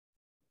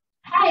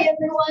Hi,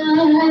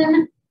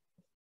 everyone.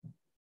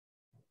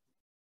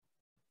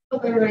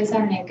 Hope everybody's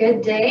having a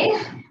good day.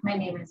 My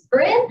name is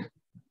Bryn.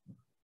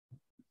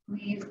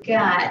 We've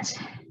got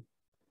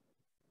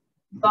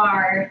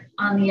bar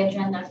on the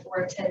agenda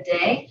for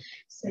today.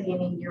 So you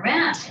need your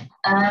mat.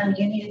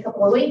 You need a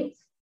couple of weights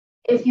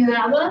if you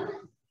have them.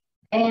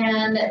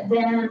 And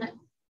then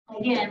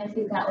again, if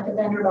you've got like a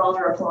bender ball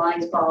or a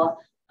Pilates ball,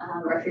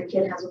 or if your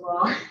kid has a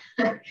ball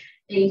that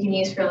you can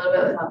use for a little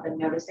bit without them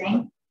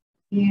noticing,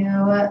 you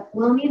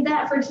will need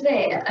that for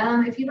today.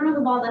 If you don't have a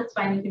ball, that's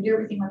fine. You can do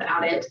everything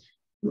without it.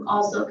 You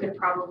also could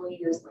probably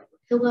use like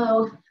a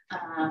pillow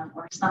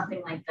or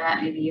something like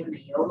that, maybe even a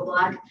yoga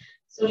block.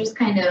 So just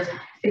kind of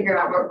figure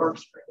out what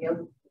works for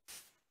you.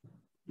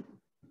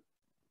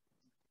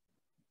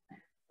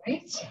 All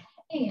right,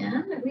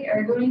 and we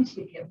are going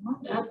to get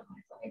warmed up.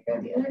 I thought I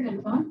grabbed the other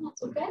headphone,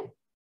 that's okay.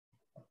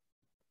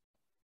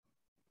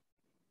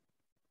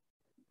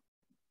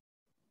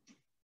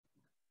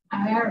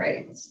 All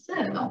right,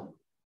 so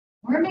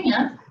warming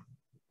up.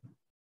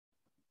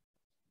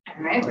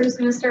 All right, we're just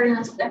going to start in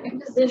a second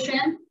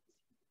position.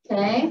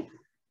 Okay,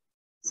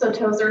 so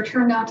toes are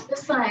turned out to the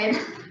side.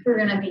 We're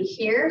going to be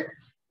here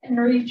and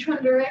reach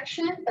one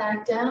direction,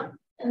 back down,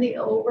 and the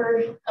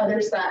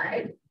other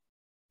side.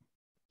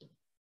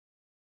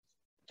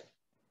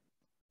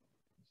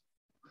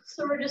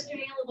 So we're just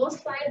doing a little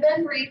side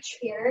bend reach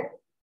here.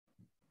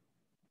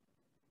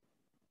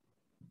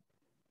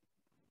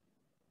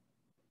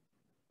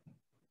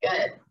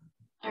 Good.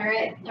 All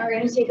right, now we're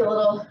going to take a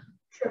little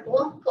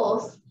triple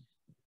pulse.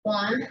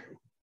 1,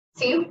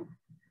 2,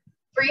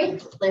 3,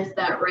 lift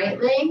that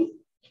right leg.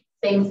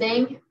 Same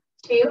thing.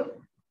 2,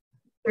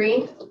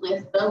 3,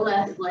 lift the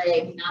left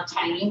leg. Now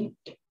tiny,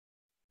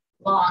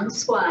 long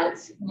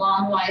squats,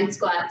 long wide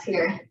squats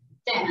here.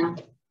 Down,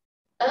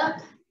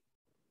 up.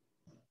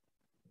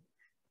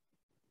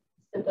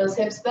 Sit those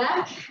hips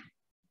back.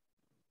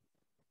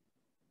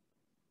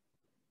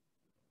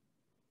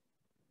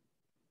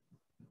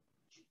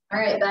 All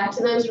right, back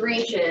to those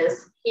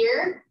reaches.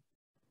 Here,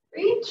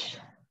 reach.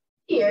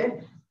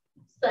 Here,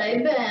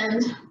 side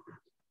bend.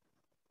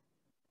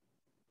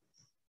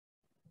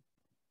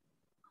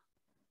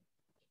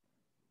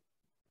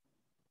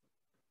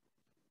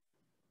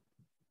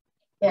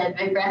 Good,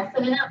 big breath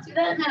in and out through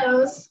that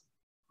nose.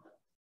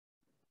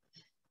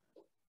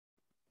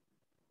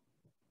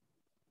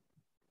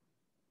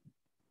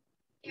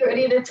 You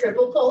ready to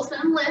triple pulse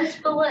and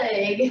lift the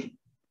leg.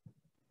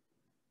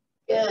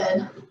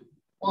 Good.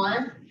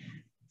 1,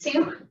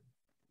 2,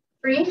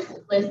 3,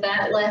 lift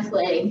that left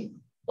leg.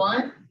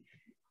 1,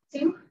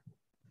 2,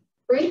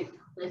 3,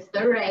 lift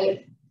the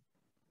right.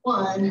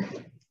 1,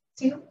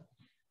 2,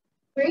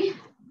 3,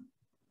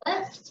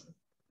 lift.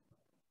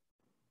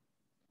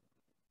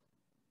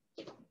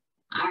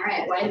 All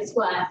right, wide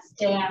squats,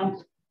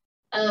 down,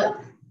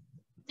 up,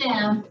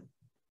 down,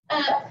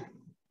 up.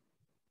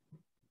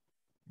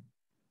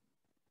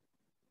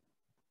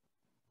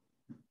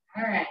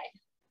 All right.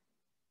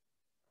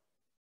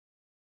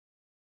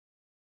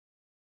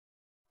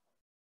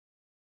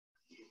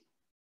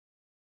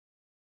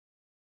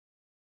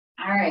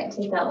 All right,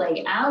 take that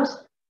leg out,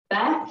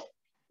 back,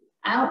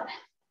 out,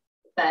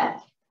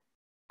 back,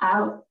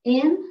 out,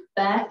 in,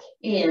 back,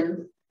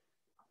 in.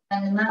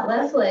 And then that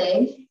left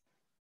leg.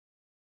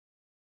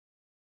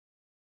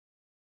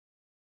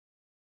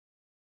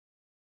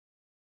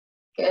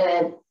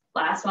 Good.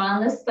 Last one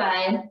on this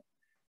side.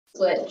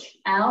 Switch,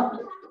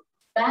 out,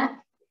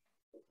 back,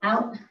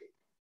 out,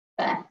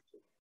 back.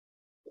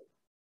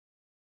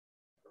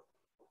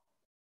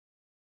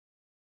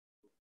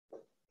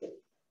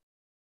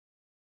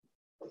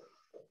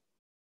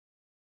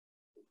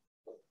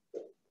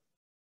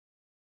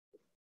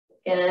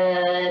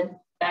 Good.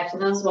 Back to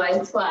those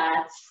wide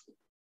squats.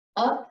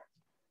 Up,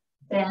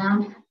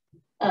 down,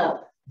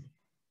 up.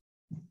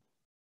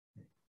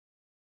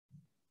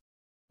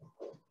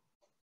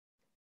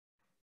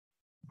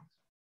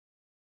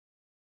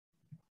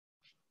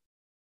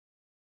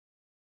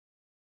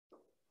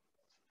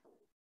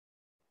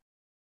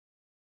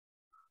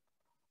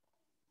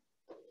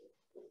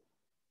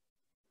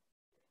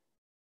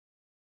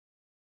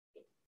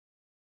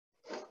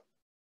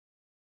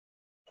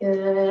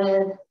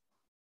 Good.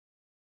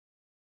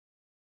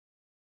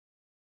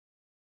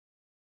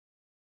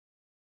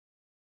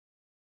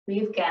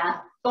 We've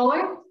got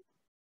 4,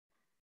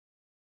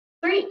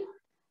 3,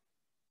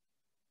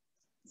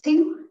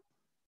 2,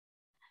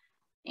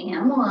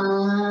 and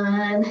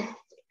 1.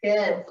 Good.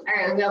 All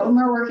right, we've got one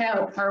more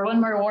workout or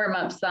one more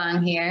warm-up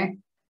song here.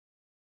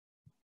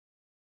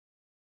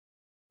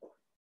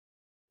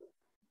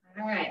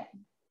 All right.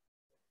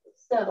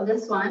 So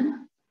this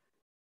one,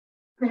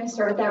 we're going to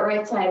start with that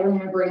right side. We're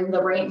going to bring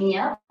the right knee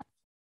up,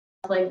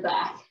 leg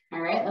back.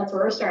 All right, that's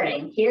where we're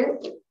starting. Here,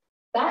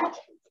 back,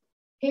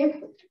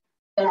 here,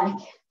 back.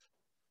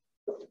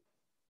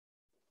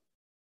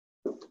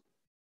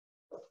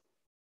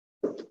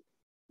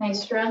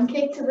 Nice strong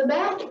kick to the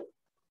back.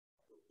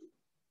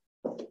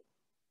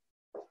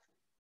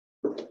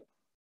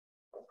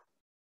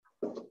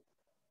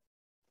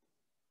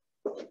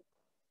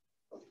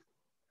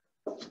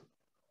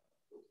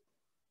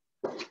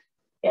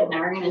 Good,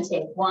 now we're gonna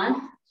take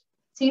 1,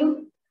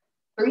 2,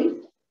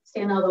 3,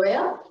 stand all the way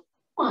up.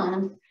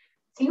 1,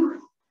 2,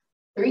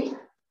 3,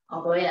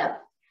 all the way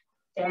up.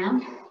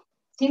 Down,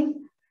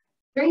 2,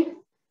 3,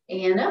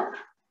 and up.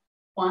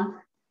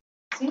 1,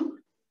 2,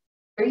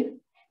 3,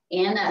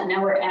 and up.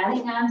 Now we're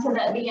adding on to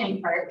that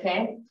beginning part,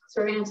 okay?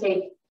 So we're gonna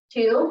take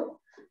 2,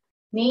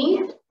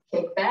 knee,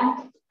 kick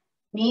back,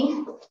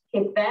 knee,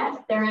 kick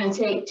back. Then we're gonna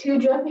take 2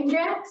 jumping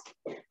jacks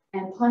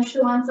and punch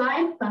to one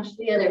side, punch to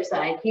the other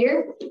side.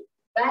 Here,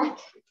 back,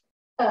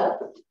 up,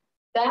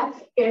 back,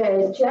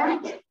 good,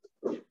 jack.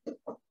 Punch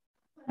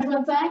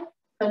one side,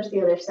 punch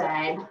the other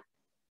side.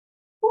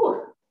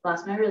 Whew,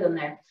 lost my rhythm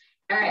there.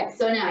 All right,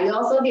 so now you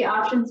also have the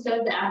option instead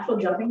of the actual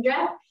jumping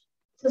jack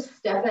to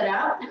step it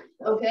out,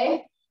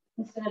 okay?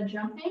 Instead of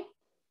jumping.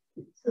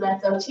 So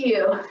that's up to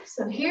you.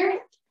 So here,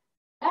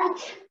 back,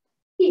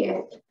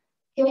 here,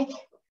 kick,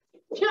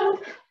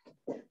 jump,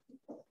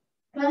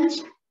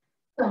 punch,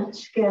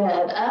 punch, good,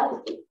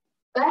 up,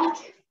 back,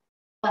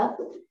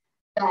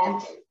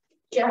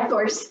 jack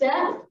or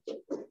step,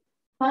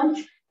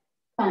 punch,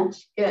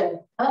 punch, good,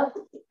 up,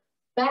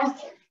 back,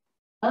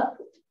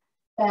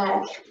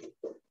 back.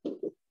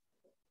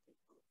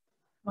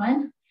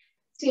 1,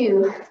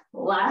 2,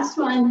 last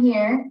one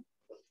here.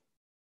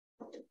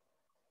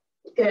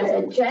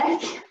 Good,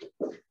 jack,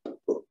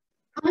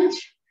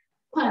 punch,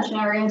 punch.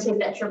 Now we're gonna take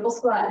that triple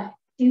squat.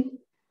 2,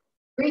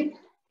 3,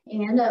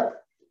 and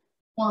up.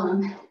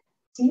 1,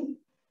 2,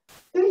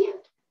 3,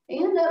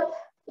 and up.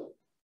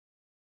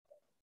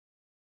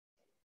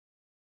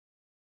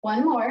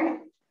 One more.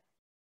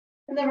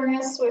 And then we're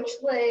gonna switch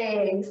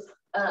legs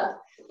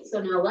up. So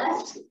now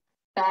left,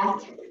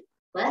 back,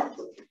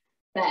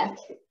 jack,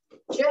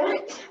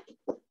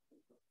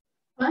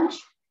 punch,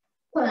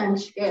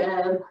 punch,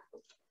 good.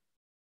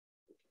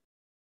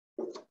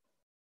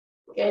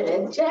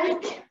 Good,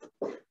 jack,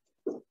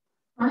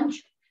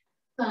 punch,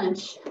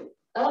 punch,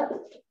 up,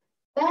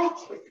 back.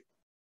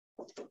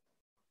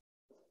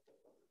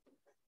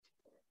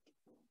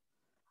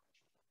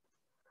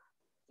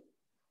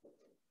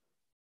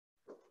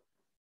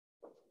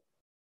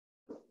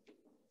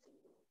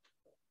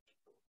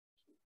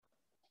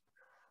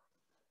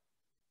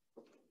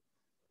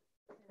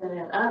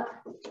 Good, up,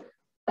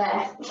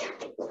 back.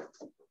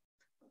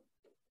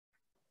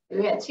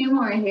 We got 2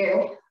 more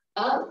here.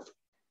 Up,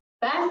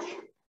 back,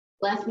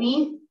 left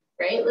knee,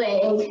 right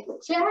leg,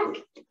 jack,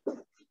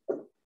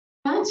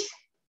 punch,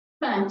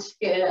 punch,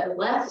 good,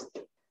 left,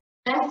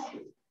 back.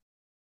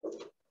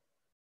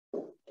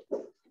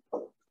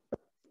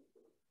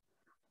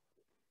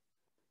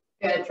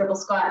 Good, triple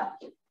squat.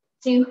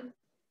 2,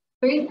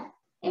 3,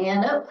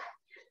 and up.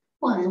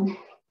 1,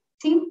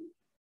 2,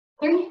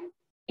 3,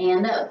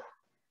 and up.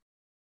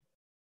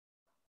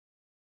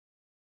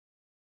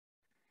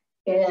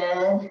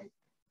 Good.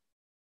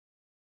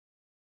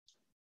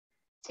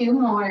 2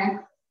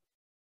 more.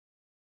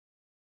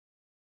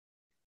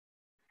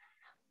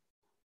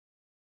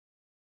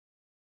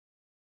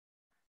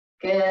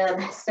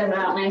 Good. Step it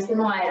out nice and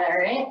wide, all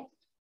right?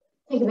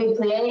 Take a big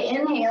plie,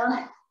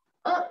 inhale,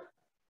 up.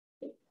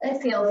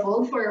 Exhale,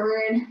 fold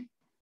forward.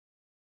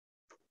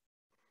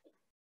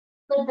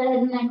 Let the head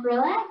and neck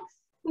relax.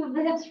 Move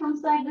the hips from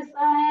side to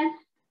side.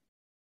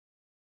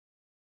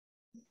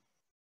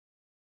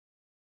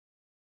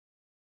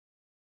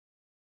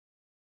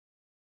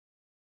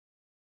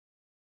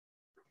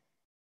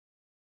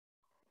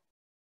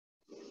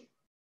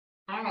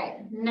 All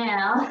right,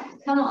 now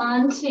come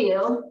on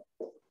to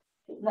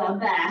the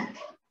back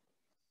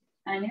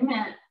on your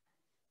mat.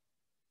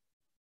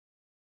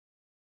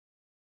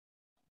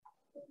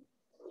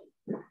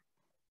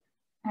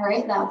 All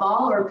right, that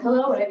ball or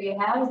pillow, whatever you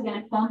have, is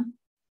gonna come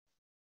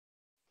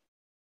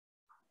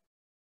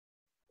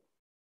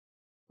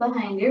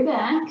behind your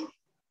back,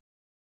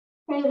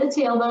 right at the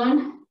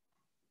tailbone.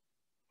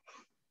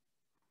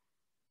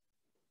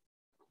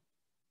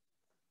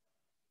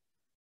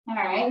 All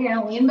right, you're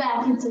gonna lean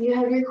back until you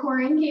have your core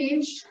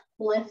engaged.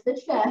 Lift the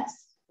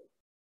chest.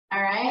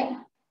 All right,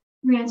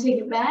 we're gonna take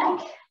it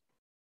back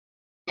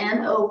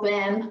and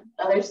open.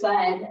 Other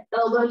side,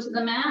 elbow to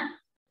the mat.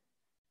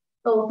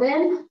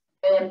 Open,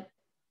 good.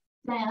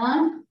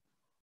 Down,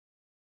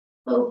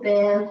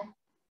 open.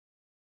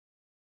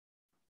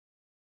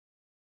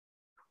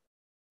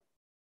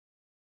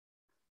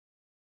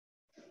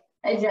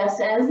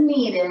 Adjust as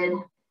needed.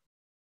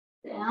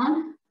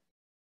 Down,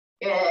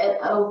 good,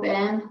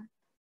 open.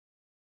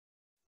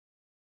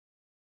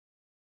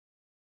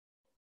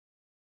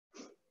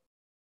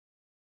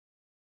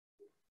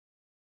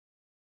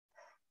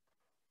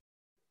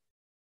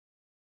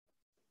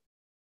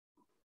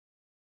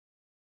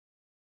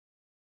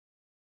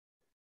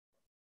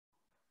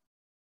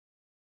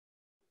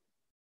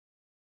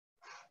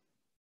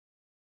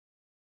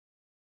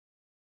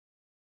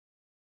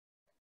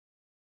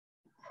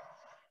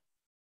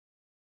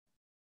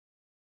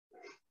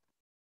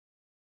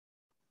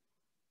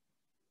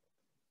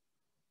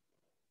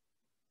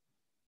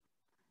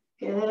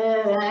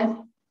 Good.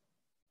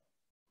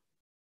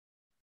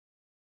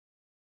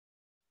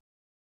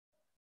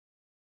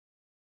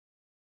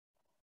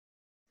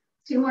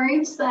 2 more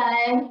each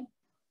side.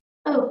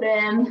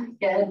 Open,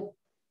 good.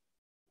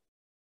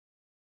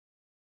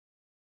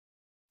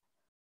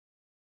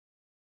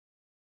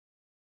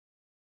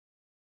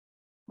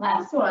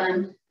 Last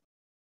one.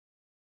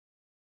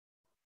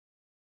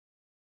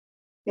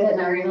 Good,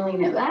 now we're gonna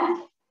lean it back.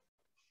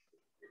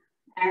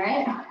 All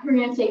right, we're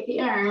gonna take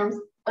the arms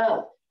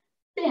up,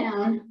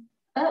 down,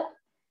 up,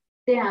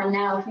 down.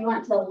 Now, if you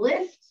want to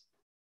lift,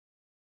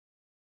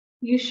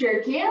 you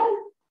sure can.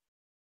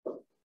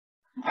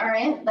 All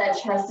right,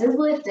 that chest is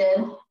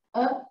lifted,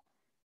 up,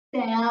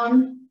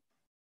 down.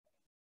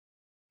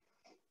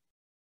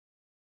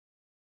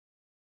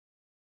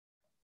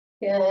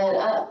 Good,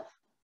 up.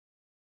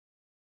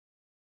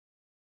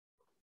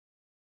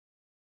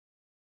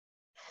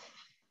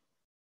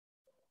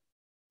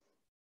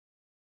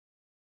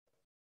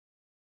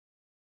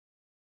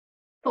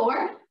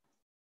 Four,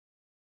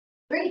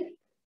 3,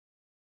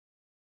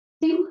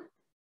 2,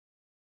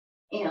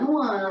 and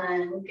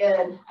 1. Good.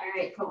 All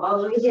right, come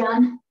all the way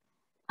down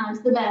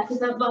onto the back with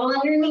that ball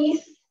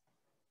underneath.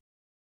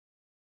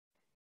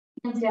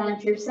 Hands down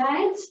at your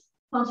sides,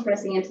 palms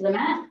pressing into the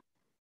mat.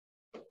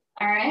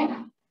 All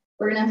right,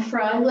 we're gonna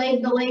frog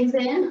leg the legs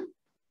in,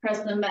 press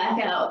them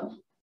back out.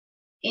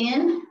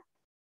 In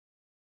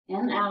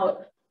and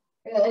out.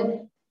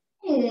 Good.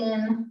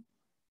 In,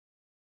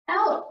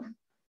 out.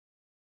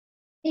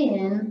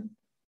 In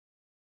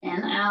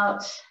and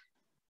out.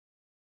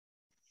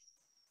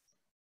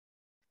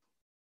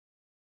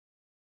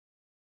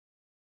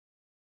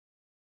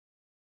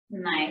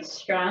 Nice,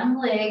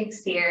 strong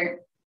legs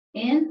here.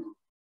 In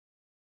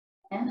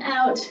and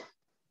out.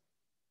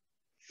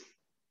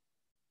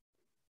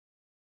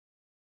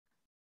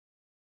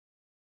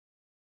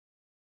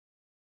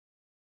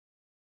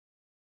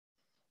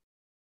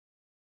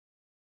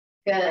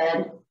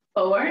 Good.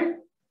 4.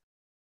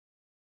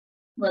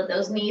 Let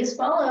those knees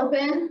fall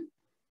open.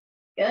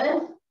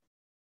 Good.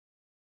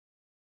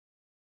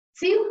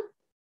 2.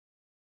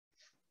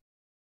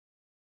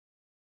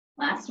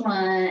 Last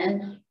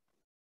one.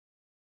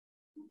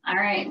 All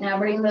right, now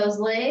bring those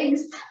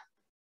legs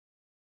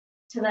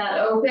to that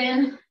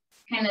open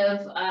kind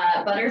of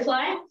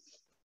butterfly.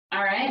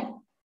 All right,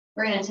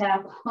 we're gonna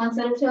tap one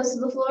set of toes to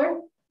the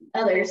floor,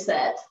 other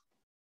set.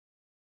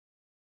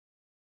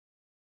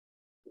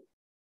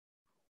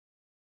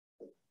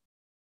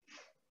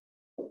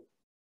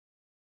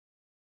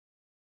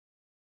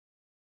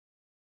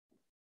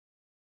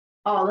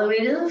 All the way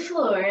to the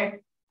floor.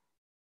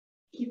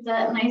 Keep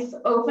that nice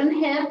open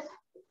hip.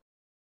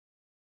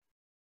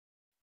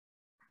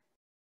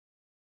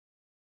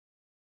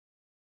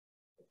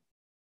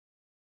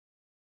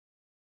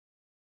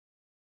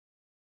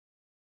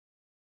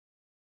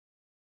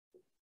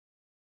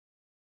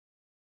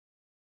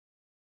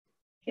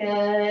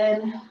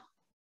 Good.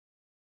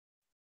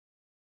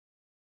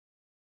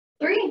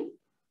 3,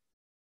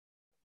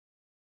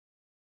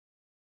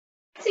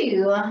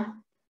 2.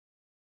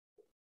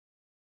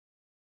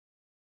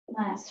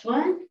 Last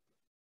one.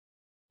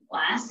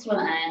 Last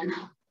one.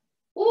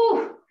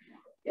 Woo,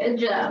 good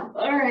job.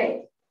 All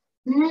right,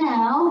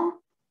 now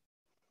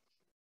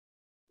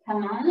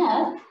come on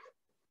up.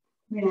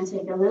 We're gonna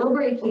take a little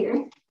break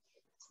here.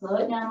 Slow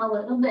it down a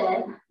little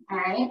bit. All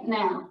right,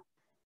 now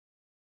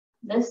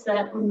this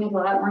step would make a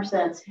lot more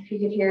sense if you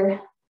could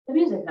hear the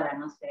music that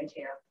I'm listening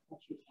to,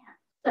 which you can't.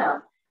 So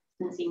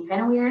it's gonna seem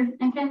kind of weird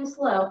and kind of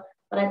slow,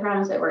 but I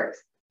promise it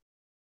works.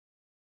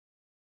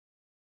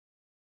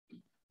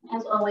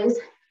 As always,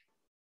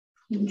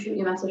 you can shoot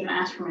me a message and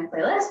ask for my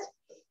playlist.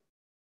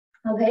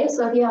 Okay,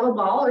 so if you have a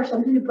ball or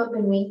something to put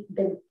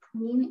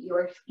between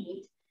your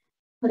feet,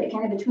 put it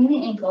kind of between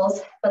the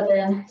ankles, but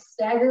then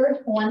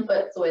stagger 1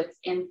 foot's width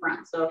in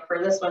front. So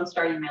for this one,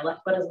 starting my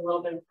left foot is a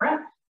little bit in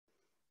front.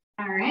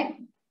 All right.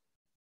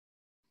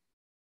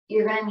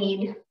 You're gonna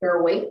need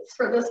your weights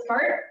for this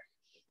part.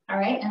 All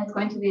right, and it's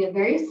going to be a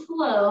very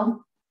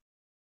slow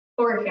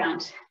 4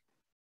 count.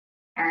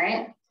 All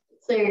right,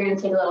 so you're gonna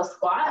take a little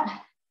squat,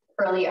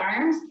 curl the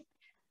arms,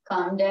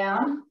 come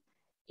down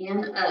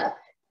and up.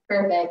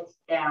 Perfect,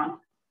 down.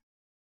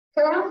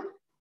 Curl,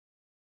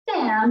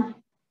 down,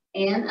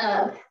 and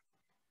up.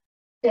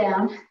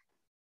 Down,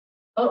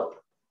 up,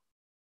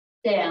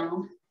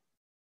 down,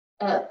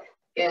 up.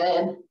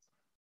 Good.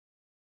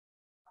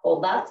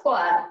 Hold that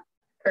squat,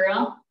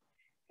 curl,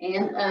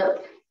 and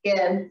up.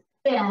 Good.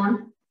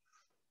 Down,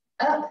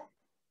 up,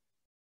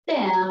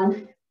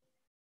 down,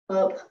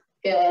 up.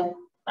 Good.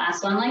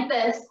 Last one like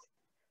this.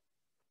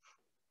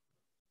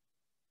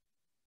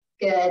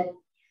 Good.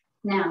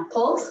 Now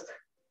pulse,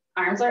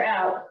 arms are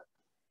out.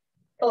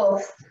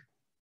 Pulse.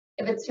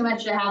 If it's too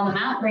much to have them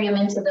out, bring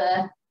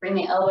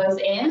the elbows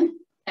in,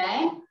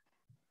 okay?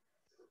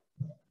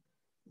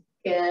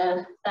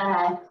 Good.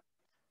 5,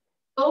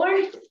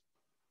 4,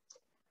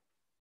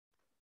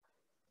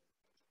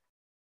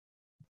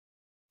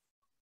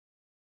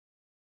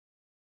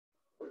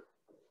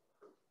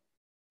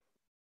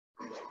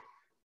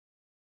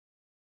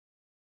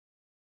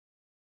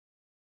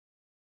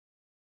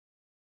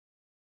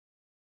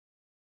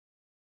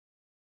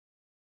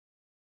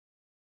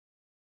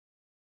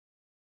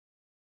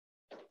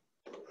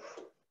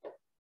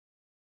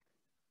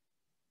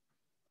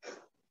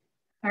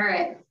 All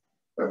right,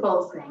 we're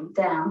pulsing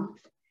down,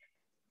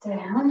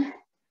 down,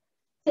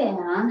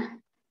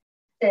 down,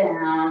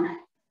 down.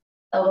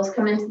 Elbows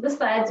come into the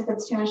sides. If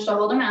it's too much to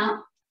hold them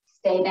out,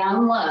 stay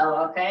down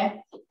low,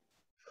 okay?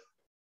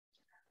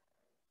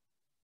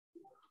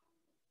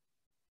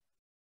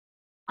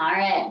 All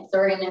right, so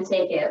we're gonna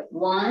take it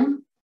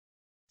 1,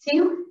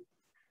 2,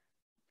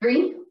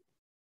 3,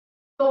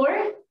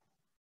 4,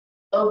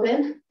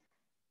 open,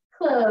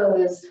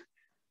 close.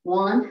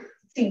 1,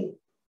 2,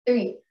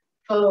 3,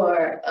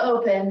 4,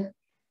 open,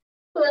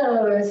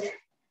 close.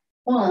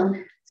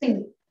 1,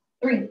 2,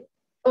 3,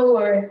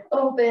 4,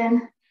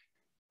 open,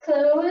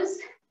 close.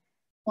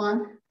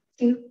 1,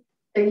 2,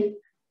 3,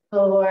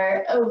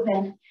 4,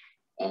 open,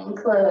 and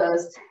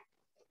close.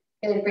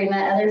 Good, bring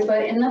that other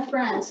foot in the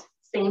front.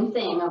 Same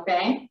thing,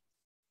 okay?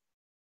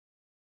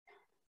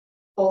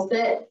 Pulse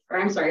it, or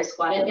I'm sorry,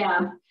 squat it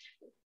down.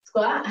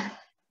 Squat,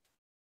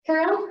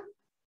 curl,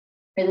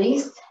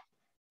 release,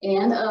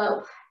 and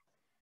up,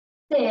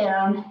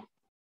 down,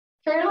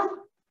 curl,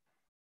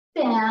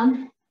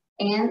 down,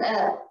 and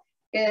up.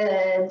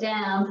 Good,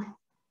 down,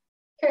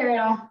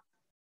 curl.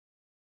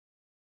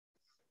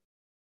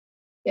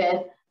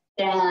 Good,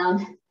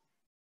 down,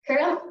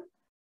 curl,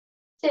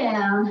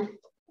 down,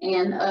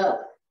 and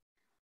up.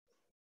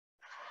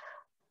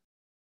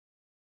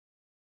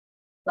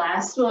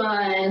 Last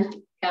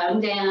one, come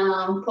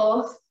down,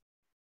 pulse,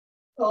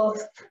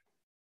 pulse,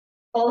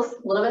 pulse,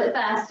 a little bit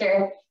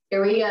faster.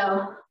 Here we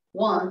go.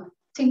 1,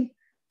 2,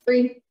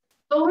 3,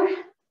 4,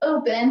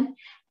 open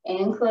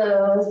and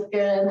close.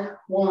 Good.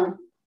 1,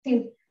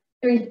 2,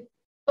 3,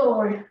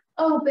 4,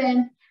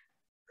 open,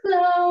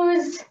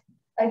 close.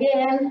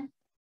 Again.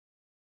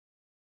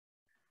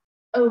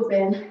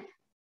 Open,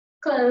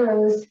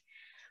 close.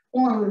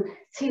 1,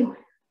 2,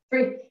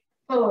 3,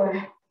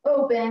 4,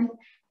 open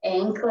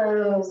and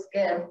close.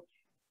 Good.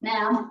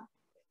 Now,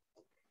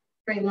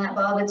 bring that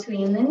ball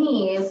between the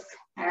knees.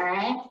 All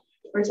right.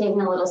 We're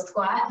taking a little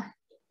squat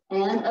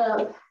and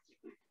up.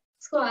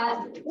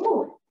 Squat,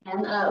 ooh,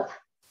 and up.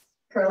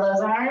 Curl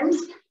those arms.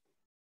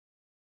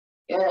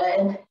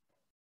 Good.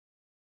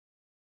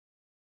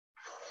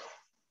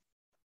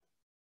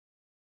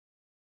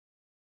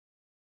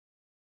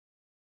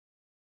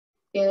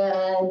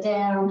 Good,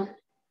 down,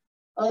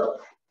 up.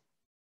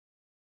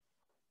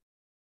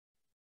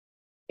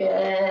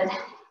 Good.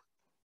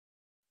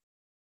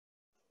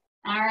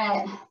 All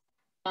right,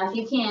 now if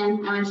you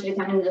can, I want you to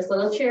come into this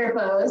little chair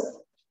pose.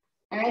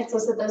 All right, so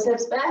sit those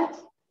hips back,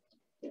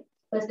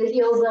 lift the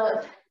heels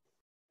up,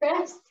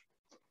 press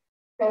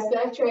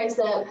back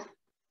tricep.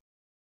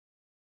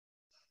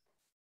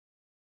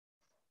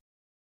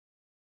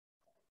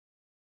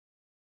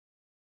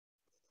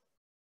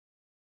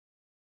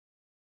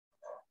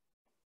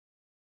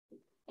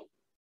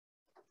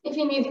 If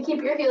you need to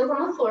keep your heels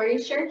on the floor,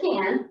 you sure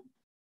can.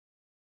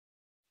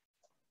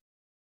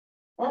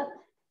 Up,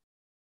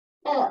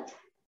 up.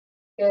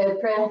 Good,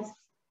 press,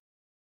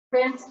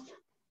 press,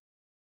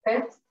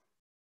 press,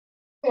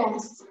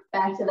 press.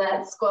 Back to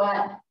that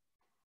squat.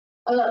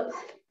 Up,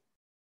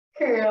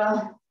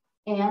 curl,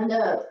 and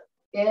up.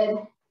 Good.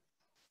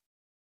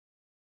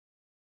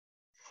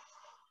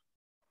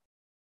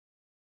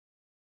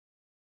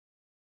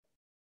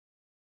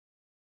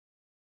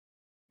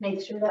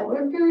 Make sure that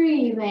we're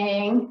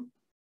breathing.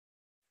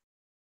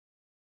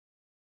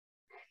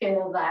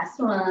 Good, last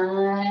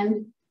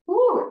one.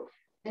 Woo,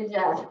 good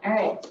job. All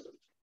right.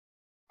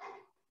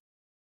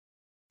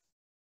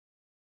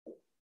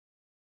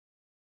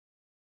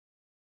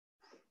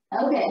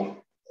 Okay,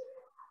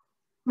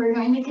 we're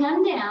going to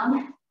come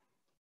down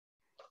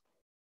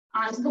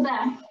onto the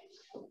back.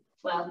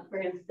 Well,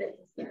 we're going to sit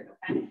here,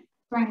 okay?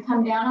 We're going to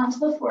come down onto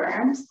the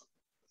forearms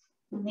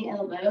and the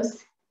elbows.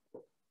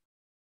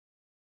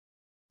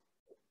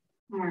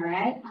 All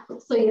right,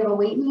 so you have a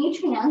weight in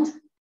each hand.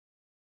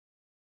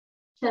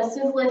 Chest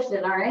is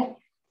lifted, all right?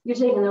 You're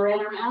taking the right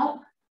arm out,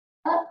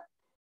 up,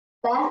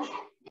 back,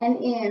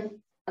 and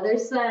in. Other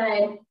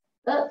side,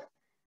 up.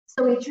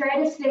 So we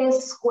try to stay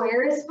as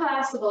square as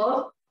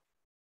possible.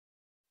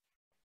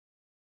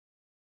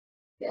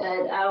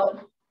 Good,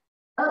 out,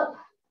 up.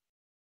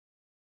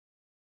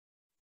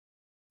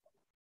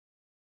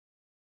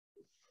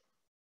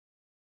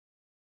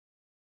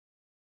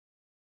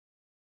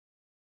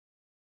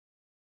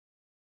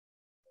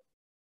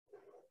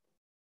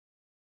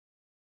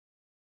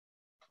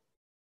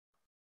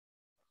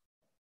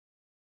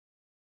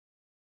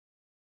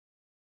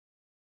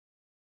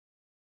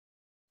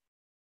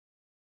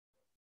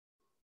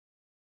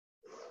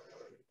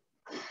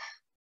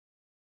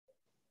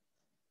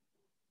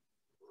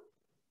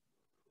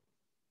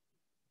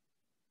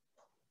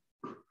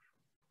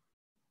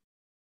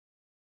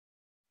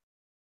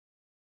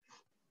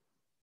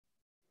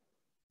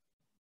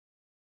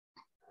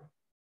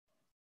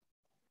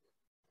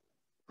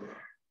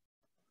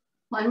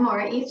 One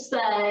more each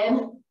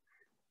side.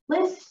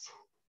 Lift.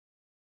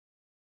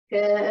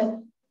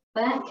 Good.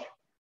 Back.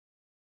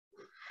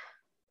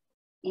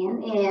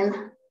 And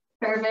in.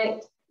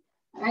 Perfect.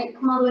 All right,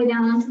 come all the way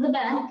down onto the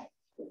back.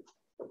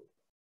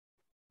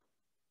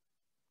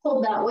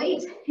 Hold that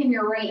weight in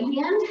your right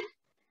hand.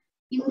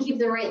 You can keep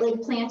the right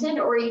leg planted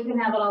or you can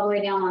have it all the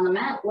way down on the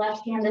mat.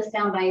 Left hand is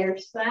down by your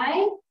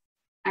side.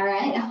 All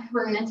right,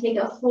 we're gonna take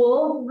a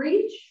full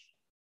reach.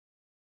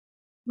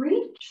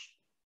 Reach.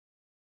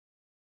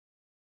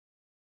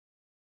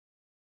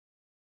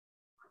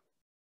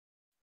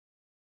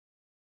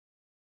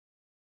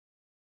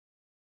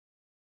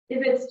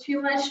 If it's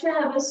too much to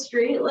have a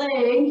straight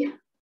leg,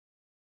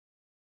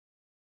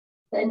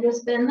 then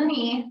just bend the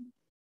knee,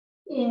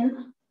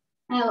 in,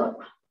 out.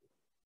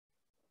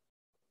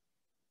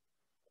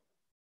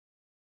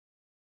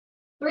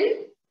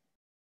 3,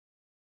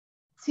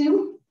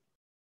 2,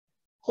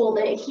 hold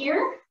it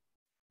here,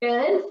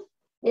 good.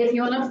 If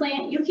you wanna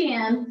plant, you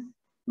can.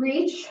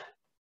 Reach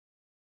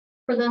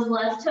for those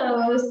left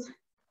toes.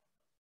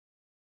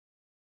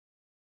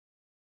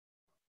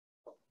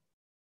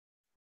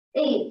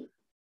 8,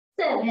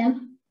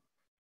 7,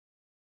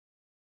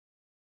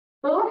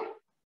 4,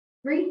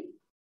 3,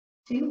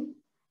 2,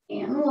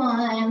 and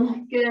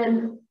 1.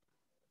 Good.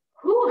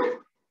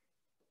 Whew.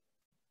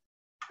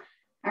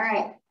 All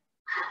right.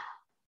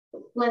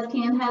 Left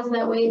hand has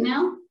that weight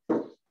now.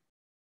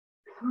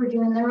 We're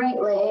doing the right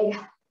leg.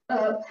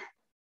 Up,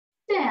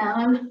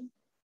 down,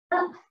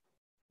 up,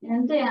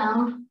 and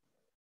down.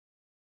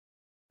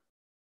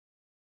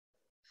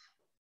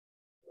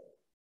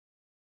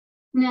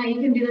 Now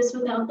you can do this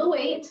without the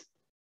weight.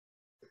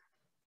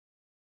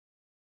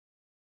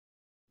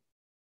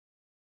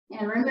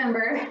 And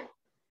remember,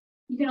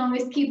 you can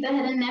always keep the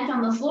head and neck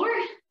on the floor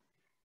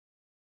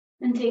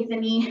and take the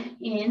knee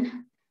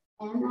in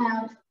and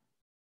out.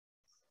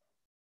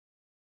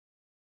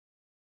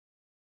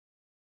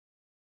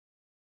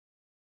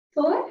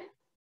 4,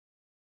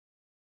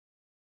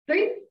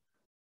 3,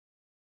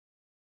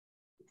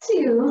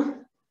 2,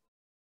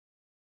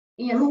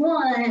 and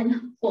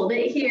 1. Hold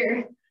it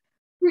here.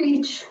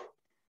 Reach,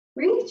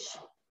 reach.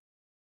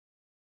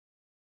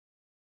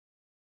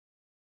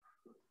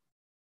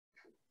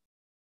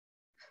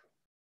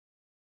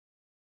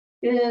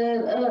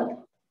 Good,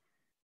 up.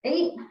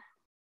 8,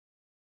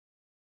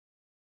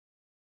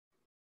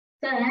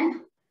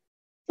 7,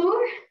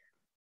 4,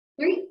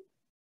 3,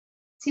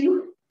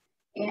 2,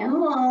 and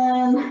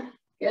 1.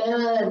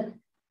 Good.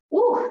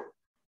 Woo.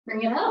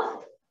 Bring it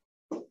up.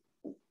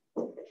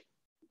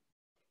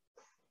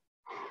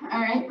 All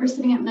right, we're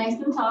sitting up nice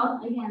and tall.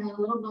 Again, in a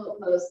little boat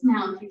pose.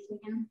 Now, if you've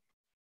taken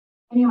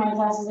any of my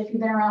classes, if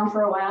you've been around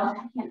for a while,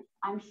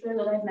 I'm sure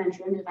that I've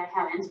mentioned, if I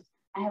haven't,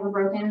 I have a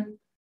broken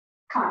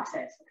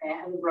coccyx, okay? I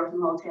have a broken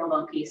little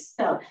tailbone piece.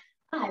 So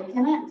I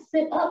cannot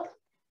sit up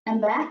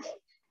and back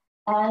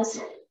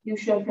as you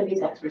should for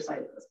these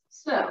exercises.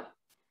 So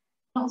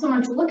don't so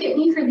much look at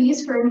me for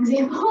these for an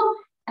example,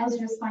 as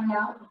just find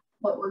out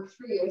what works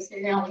for you. So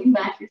you're gonna lean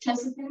back, your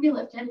chest is gonna be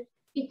lifted,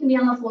 feet can be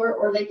on the floor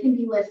or they can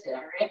be lifted,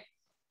 all right?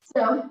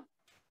 So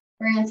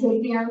we're gonna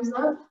take the arms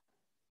up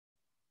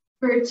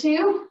for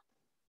 2.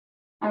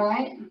 All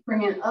right,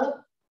 bring it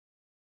up,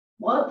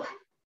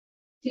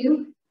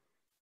 2,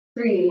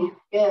 3,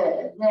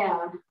 good,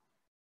 down,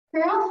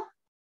 curl.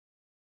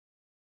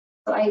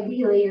 So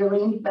ideally you're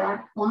leaned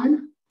back,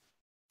 1,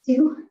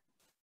 2,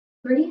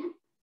 3,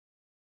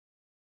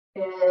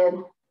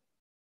 good.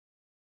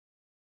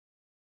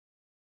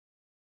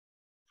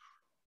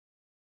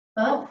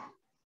 Up,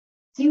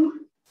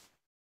 2,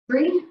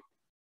 3,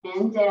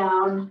 and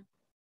down.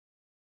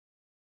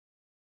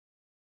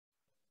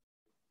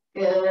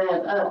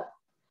 Good, up.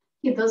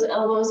 Keep those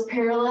elbows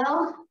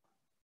parallel.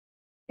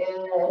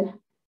 Good.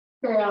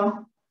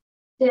 Curl,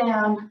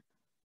 down,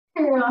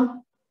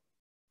 curl.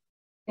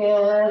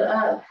 Good,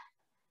 up,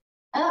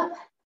 up,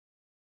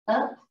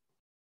 up,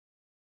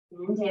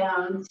 and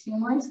down. 2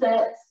 more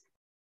sets.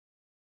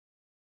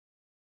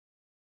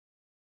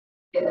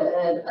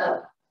 Good,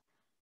 up.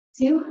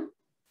 2,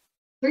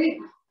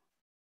 3,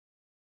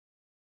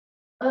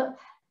 up.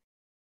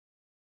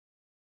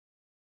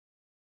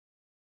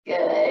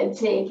 Good,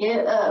 take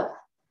it up.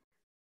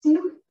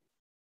 2,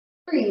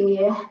 3,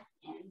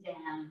 and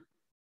down.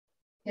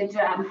 Good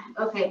job.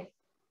 Okay,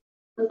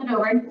 flip it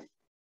over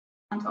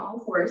onto all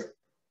fours.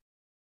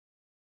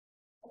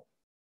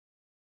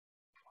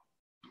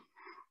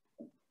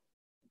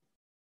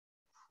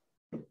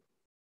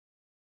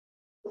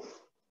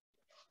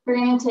 We're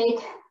going to take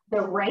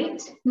the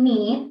right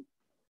knee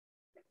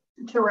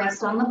to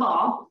rest on the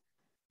ball.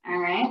 All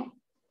right.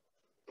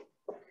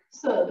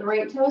 So the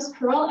right toes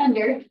curl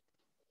under.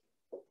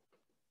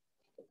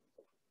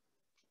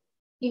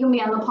 You can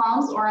be on the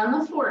palms or on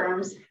the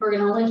forearms. We're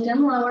going to lift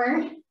and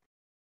lower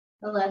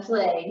the left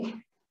leg.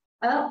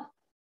 Up,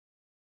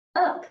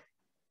 up.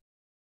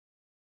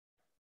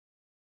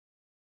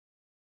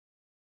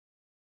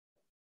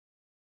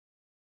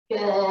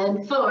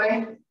 Good.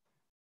 4,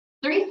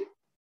 3,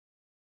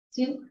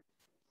 2,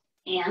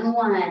 and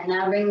 1.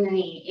 Now bring the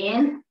knee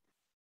in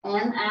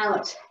and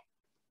out.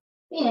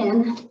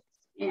 In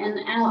and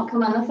out.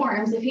 Come on the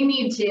forearms if you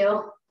need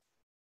to.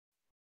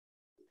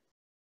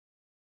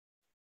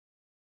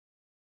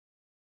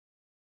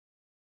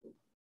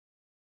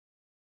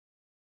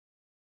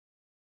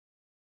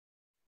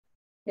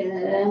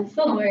 Good.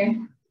 4,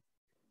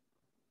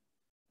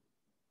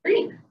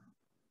 3,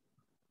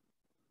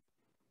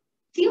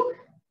 2,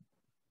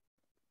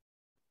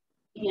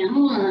 and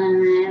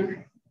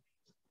 1.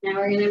 Now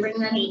we're going to bring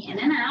the knee in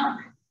and out.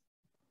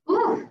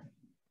 Ooh.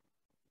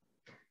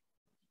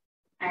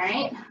 All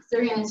right, so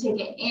we're going to take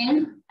it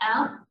in,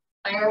 out,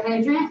 fire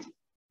hydrant,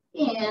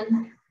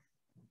 in.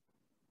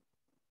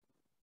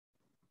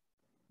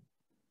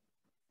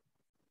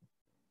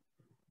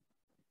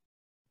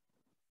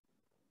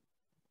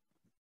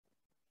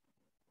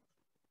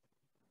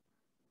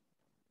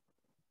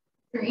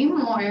 Three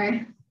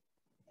more.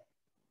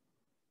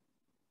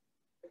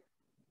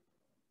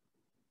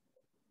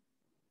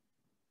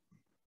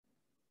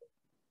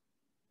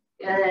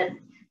 Good.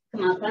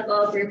 Come on, back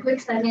all for a quick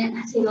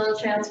second. Take a little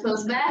child's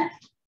pose back.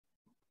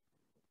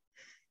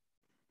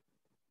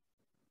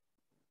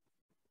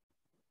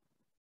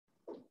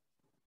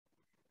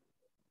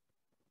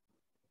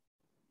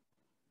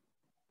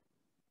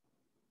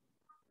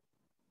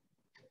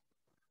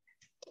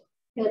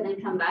 Good,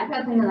 then come back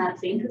up into that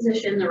same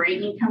position. The right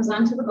knee comes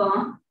onto the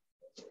ball.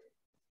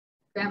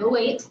 Grab a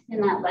weight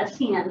in that left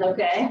hand,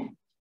 okay?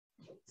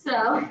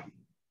 So,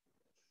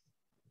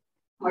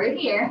 we're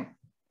here.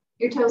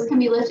 Your toes can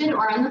be lifted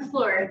or on the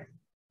floor.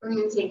 We're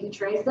going to take the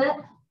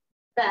tricep,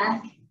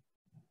 back,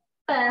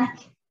 back.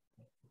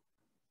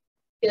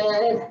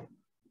 Good.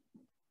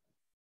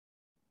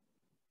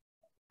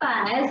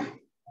 5,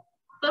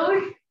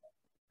 4,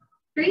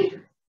 3,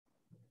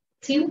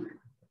 2,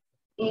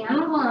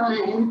 and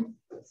 1.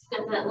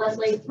 Step that left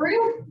leg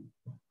through.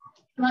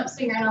 Come up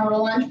so you're in a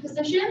little lunge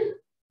position.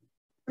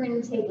 We're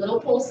going to take little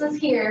pulses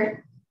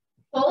here.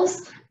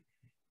 Pulse,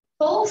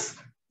 pulse,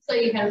 so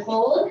you can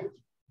hold.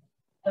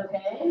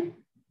 Okay.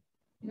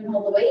 You can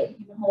hold the weight,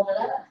 you can hold it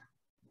up.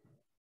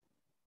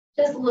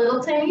 Just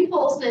little tiny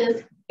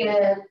pulses.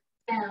 Good.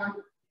 Down,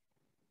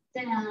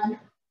 down.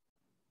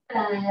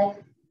 5,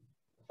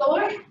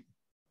 4,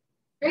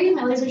 3.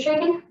 My legs are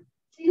shaking.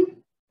 2,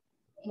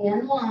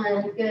 and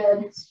 1.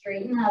 Good.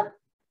 Straighten up.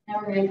 Now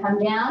we're going to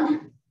come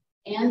down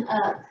and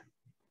up,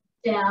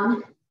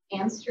 down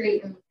and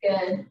straighten.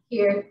 Good.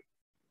 Here.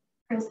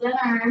 Press that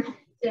arm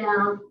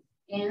down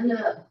and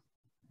up.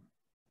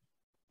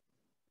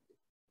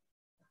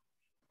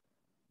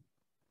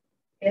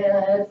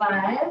 Good.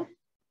 5,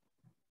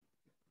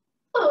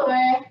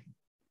 4,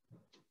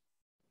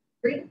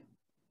 3,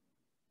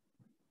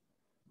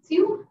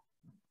 2,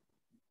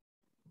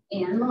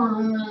 and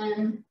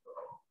 1.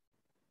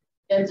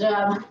 Good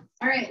job.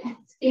 All right,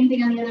 same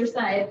thing on the other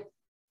side.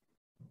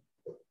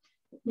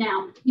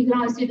 Now, you can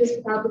always do this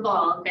without the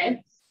ball,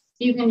 okay?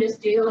 You can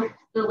just do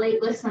the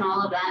leg lifts and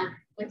all of that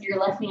with your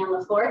left knee on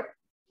the floor.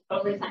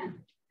 Totally fine.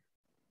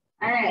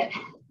 All right,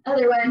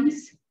 other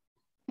ones.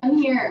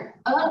 Come here,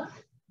 up,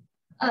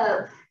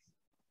 up.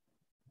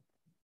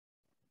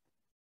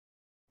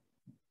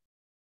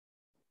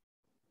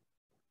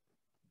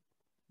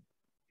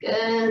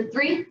 Good.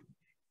 3,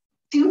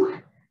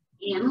 2,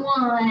 and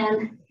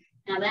 1.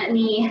 Now that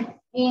knee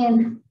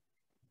in,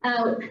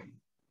 out,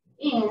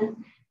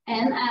 in,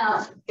 and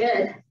out.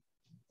 Good.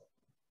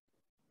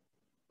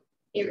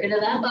 Get rid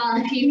of that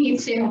ball if you need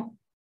to.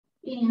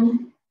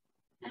 In,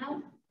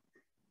 out,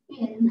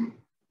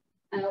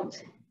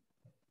 out.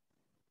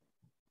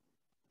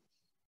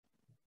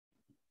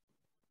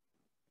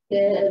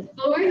 Good.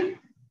 4,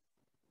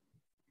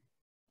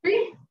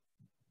 3,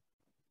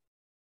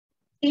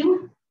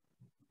 2,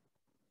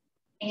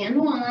 and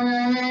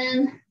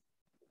 1.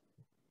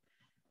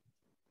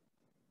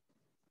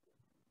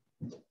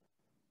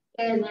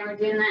 Good. Now we're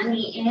doing that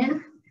knee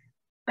in,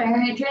 fire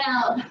hydrant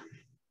out,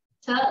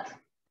 tuck,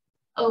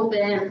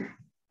 open.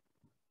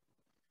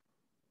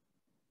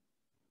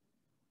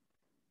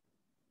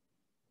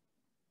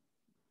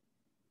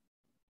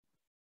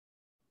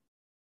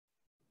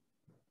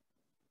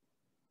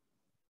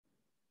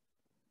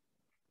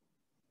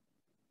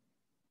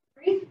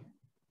 Three,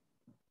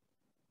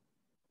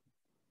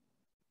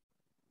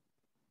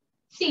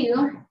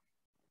 2,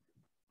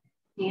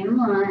 and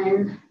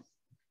 1.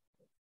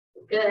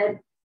 Good.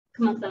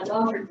 Come up that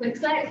ball for a quick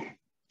sec.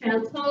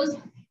 Child's pose.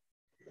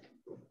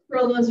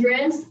 Roll those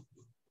ribs.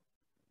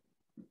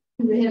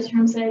 Move the hips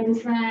from side to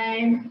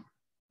side.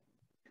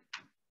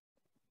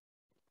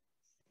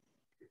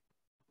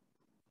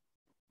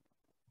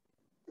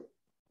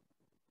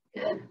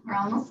 Good. We're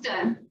almost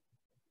done.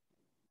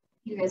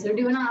 You guys are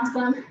doing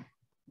awesome.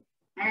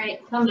 All right,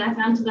 come back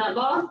onto that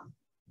ball.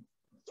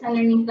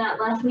 Underneath that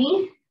left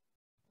knee.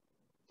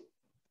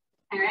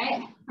 All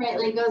right, right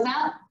leg goes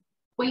out.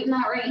 Weight in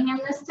that right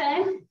hand this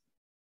time.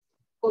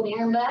 Pull the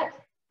arm back.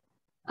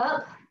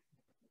 Up,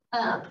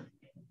 up.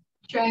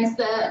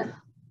 Tricep.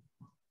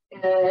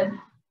 Good.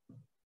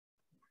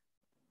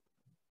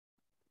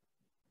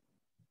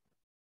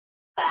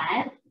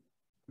 5,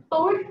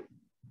 4,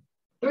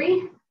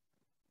 3,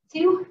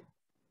 2,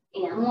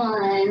 and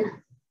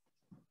 1.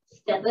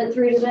 Step it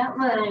through to that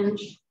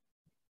lunge.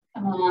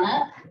 Come on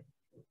up.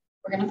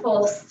 We're going to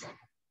pulse.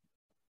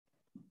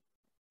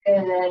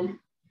 Good.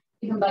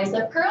 You can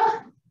bicep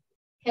curl.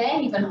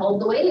 Okay, you can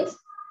hold the weight.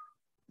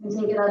 And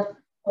take it up,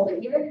 hold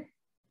it here,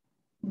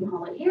 and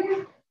hold it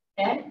here.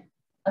 Okay,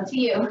 up to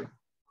you.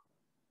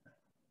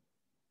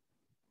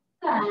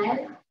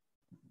 5,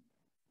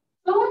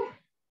 4,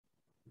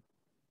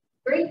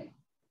 3,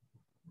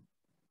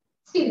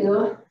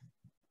 2,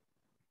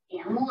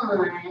 and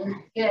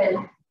 1. Good.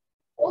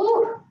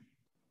 Ooh.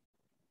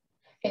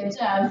 Good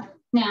job.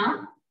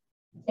 Now,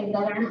 take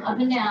that arm up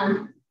and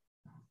down.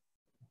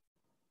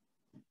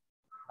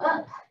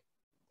 Up,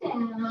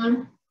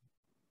 down.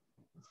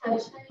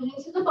 Touch the knee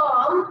to the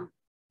ball.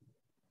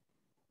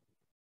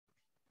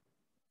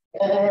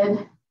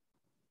 Good.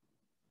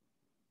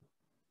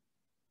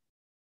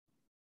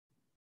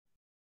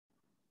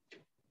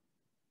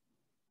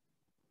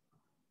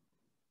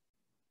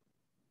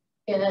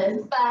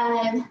 Good.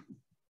 5,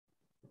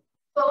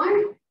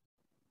 4,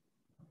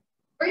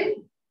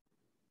 3,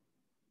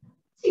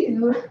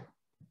 2,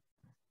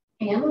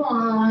 and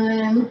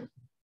 1.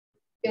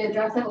 Good.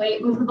 Drop that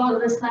weight. Move the ball to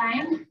the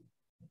side.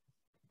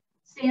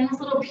 Stay in this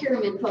little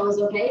pyramid pose,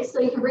 okay?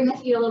 So you can bring the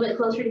feet a little bit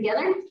closer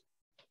together.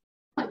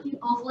 Keep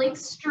both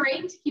legs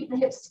straight. Keep the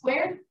hips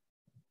square.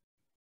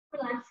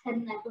 Relax head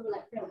and neck over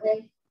that front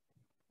leg.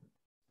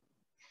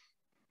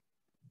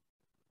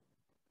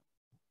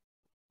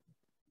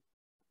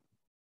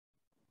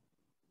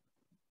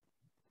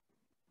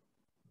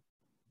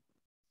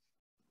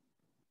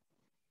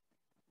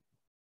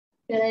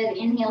 Good.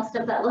 Inhale,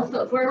 step that left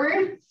foot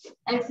forward.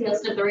 Exhale,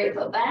 step the right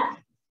foot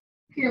back.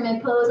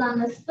 Pyramid pose on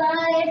the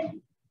side.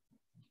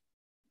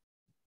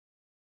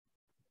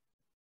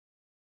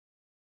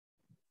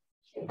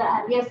 Shake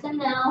that yes and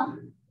no.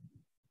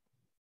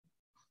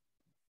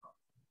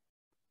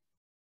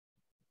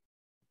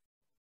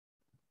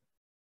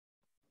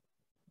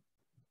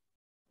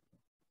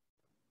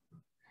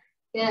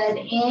 Good.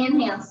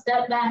 Inhale,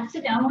 step back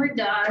to downward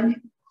dog.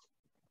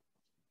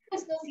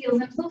 Press those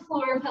heels into the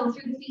floor, pedal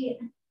through the feet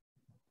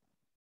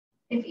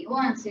if you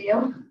want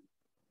to.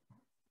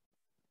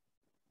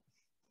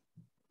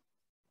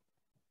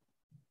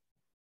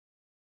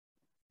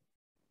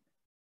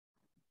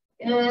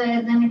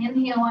 Good. Then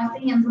inhale, walk the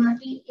hands and the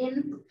feet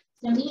in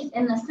to meet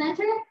in the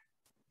center.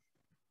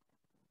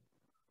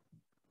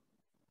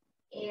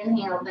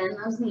 Inhale, bend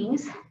those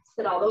knees.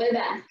 Sit all the way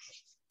back.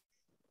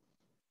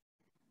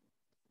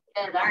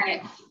 Good. All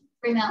right.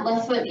 Bring that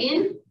left foot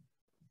in.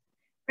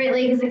 Right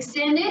leg is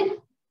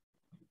extended.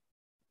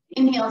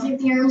 Inhale, take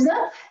the arms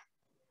up.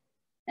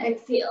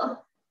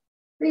 Exhale,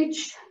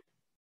 reach.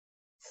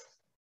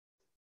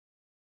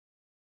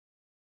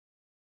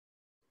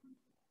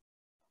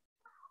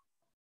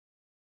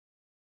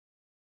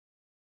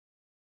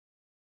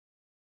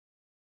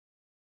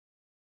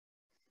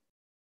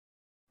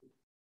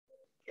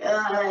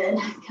 Good.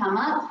 Come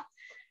up.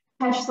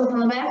 Pat yourself on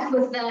the back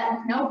with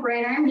that. Nope,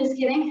 right arm, just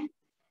kidding.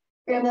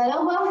 Grab that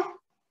elbow.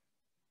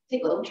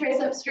 Take a little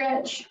tricep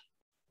stretch.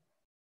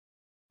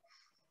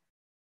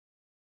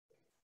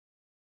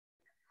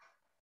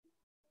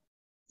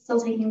 Still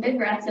taking big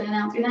breaths in and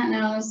out through that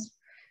nose.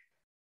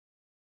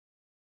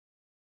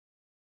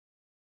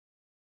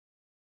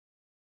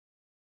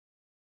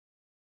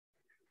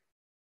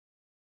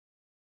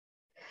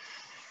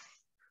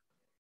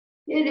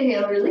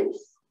 Inhale,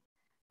 release.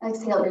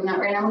 Exhale, bring that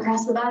right arm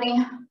across the body.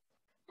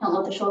 Don't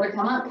let the shoulder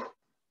come up.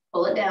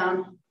 Pull it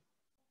down.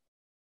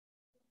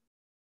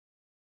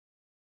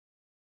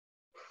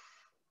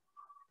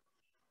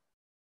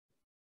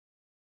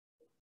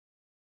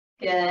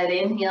 Good.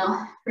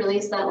 Inhale.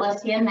 Release that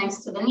left hand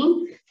next to the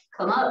knee.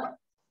 Come up.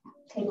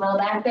 Take a little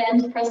back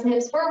bend. Press the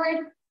hips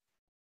forward.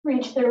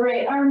 Reach the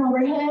right arm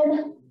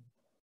overhead.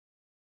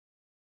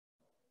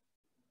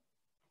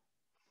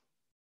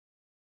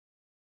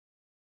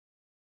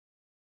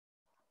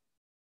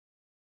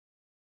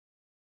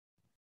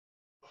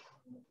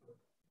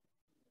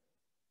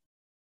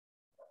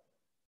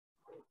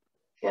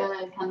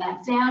 Good. Come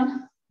back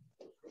down.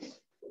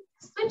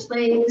 Switch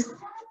legs.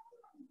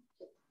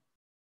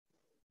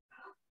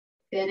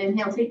 Good.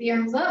 Inhale, take the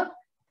arms up.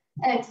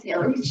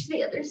 Exhale, reach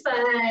the other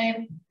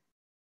side.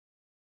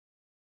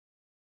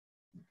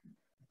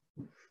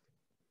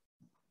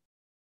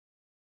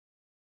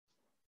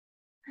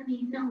 I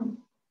mean, no.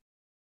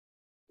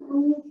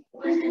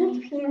 What do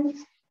you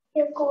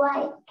look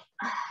like?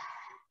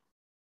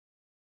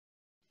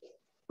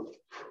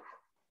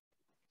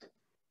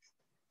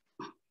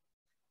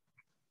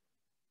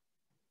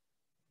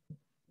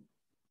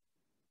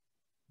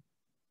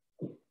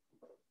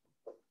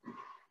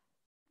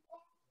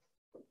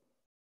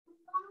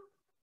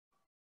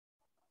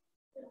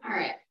 All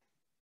right.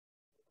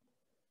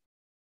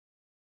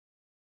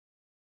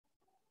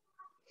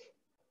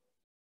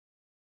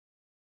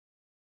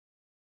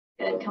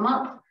 Good, come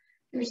up.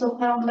 Give yourself a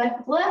pat on the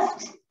back with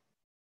left.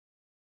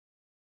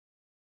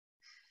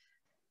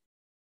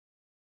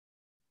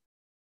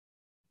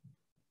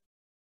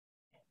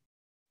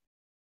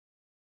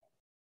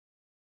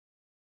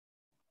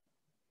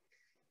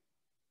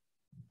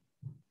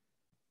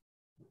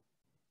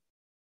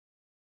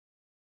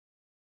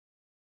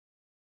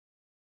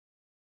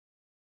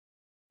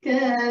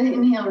 Good,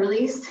 inhale,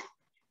 release.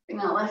 Bring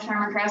that left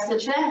arm across the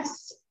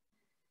chest.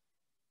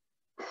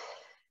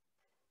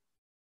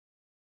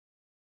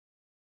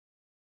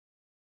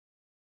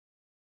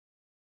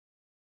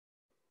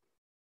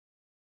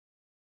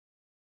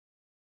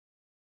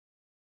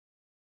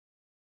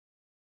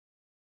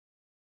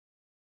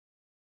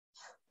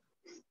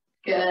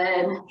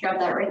 Good. Drop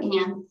that right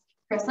hand.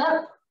 Press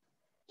up.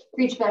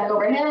 Reach back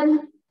overhead.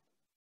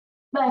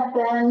 Back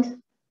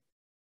bend.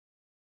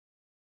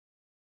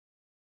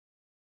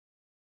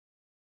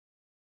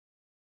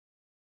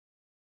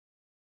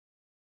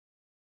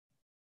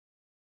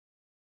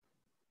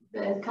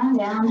 Good. Come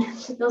down.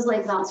 Keep those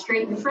legs out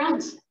straight in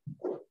front.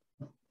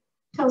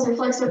 Toes are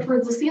flexed up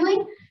towards the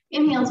ceiling.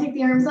 Inhale, take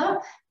the arms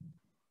up.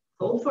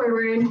 Fold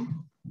forward.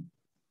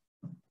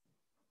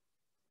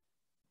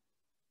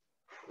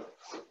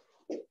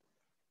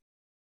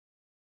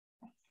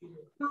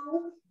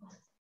 Go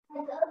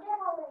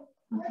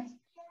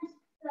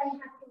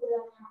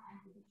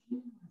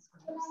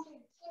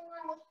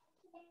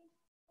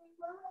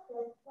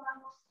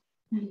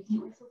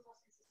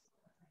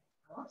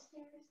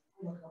upstairs.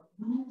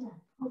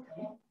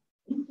 Okay.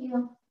 Thank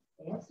you.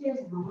 Stay upstairs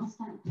and almost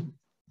done.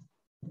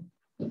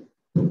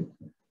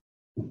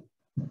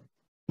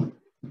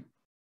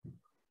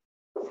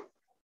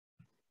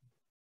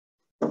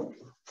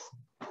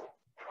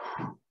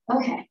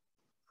 Okay.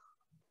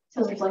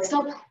 Toes are flexed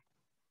up.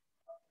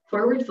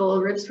 Forward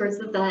fold, ribs towards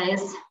the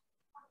thighs.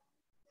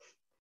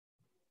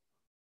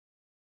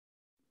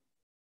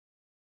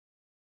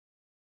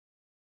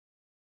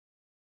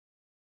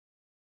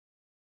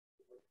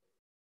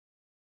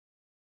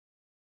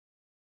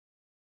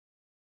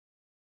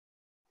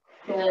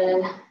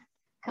 Good.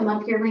 Come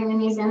up here, bring the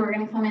knees in. We're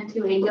going to come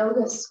into a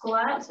yoga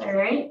squat, all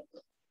right?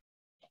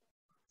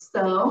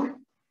 So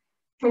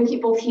try to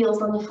keep both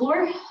heels on the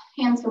floor.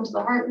 Hands come to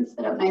the heart and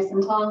sit up nice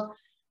and tall.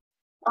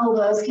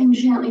 Elbows can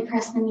gently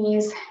press the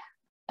knees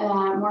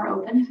more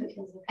open if it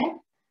feels okay.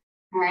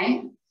 All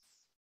right.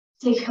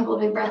 Take a couple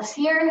of big breaths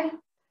here.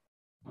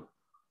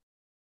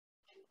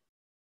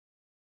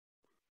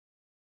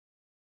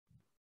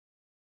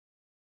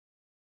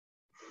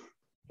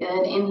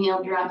 Good.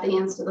 Inhale, drop the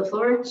hands to the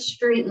floor.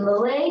 Straighten the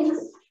legs.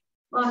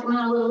 Walk them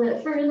out a little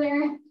bit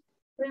further.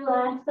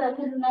 Relax up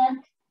in the neck.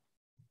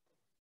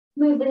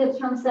 Move the hips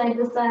from side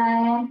to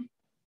side.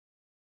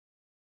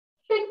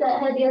 Shake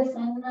that head, yes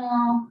and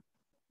no.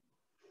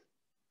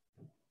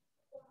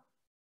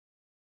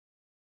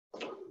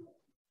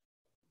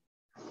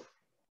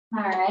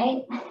 All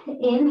right.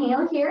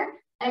 Inhale here.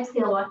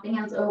 Exhale, walk the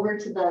hands over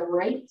to the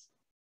right.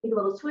 Take a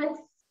little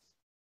twist.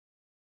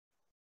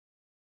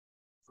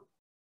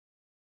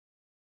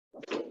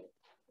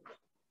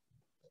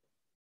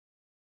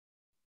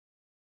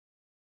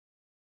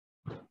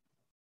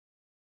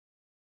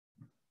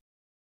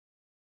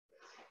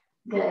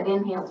 Good.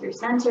 Inhale through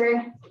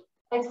center.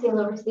 Exhale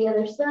over to the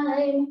other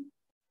side.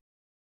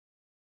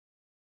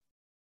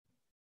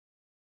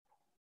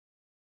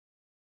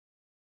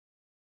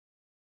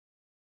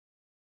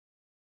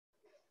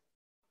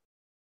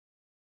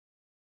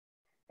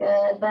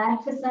 Good.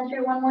 Back to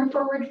center. One more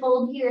forward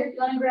fold here. If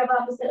you want to grab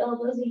opposite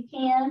elbows, you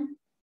can.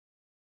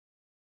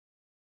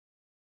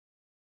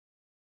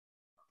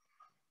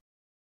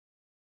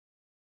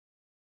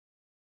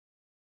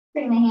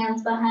 Bring the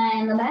hands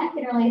behind the back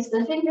and release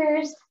the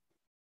fingers.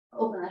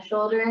 Open the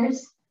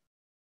shoulders.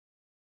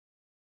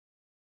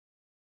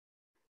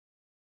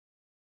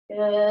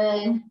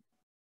 Good.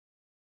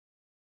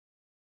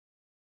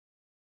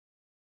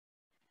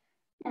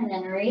 And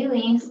then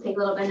release. Take a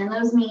little bend in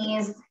those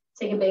knees.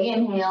 Take a big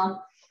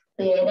inhale.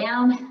 Lay it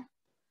down.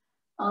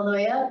 All the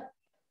way up.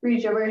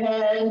 Reach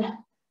overhead.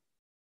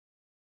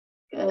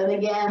 Good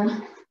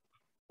again.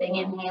 Big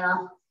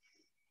inhale.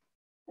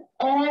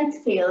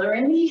 Exhale,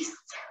 release.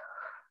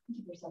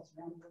 Give yourselves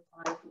a round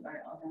of applause. You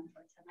are all done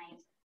for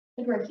tonight.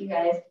 Good work, you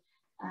guys.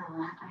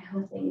 I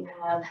hope that you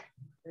have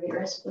a great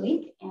rest of the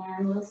week,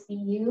 and we'll see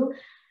you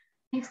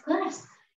next class.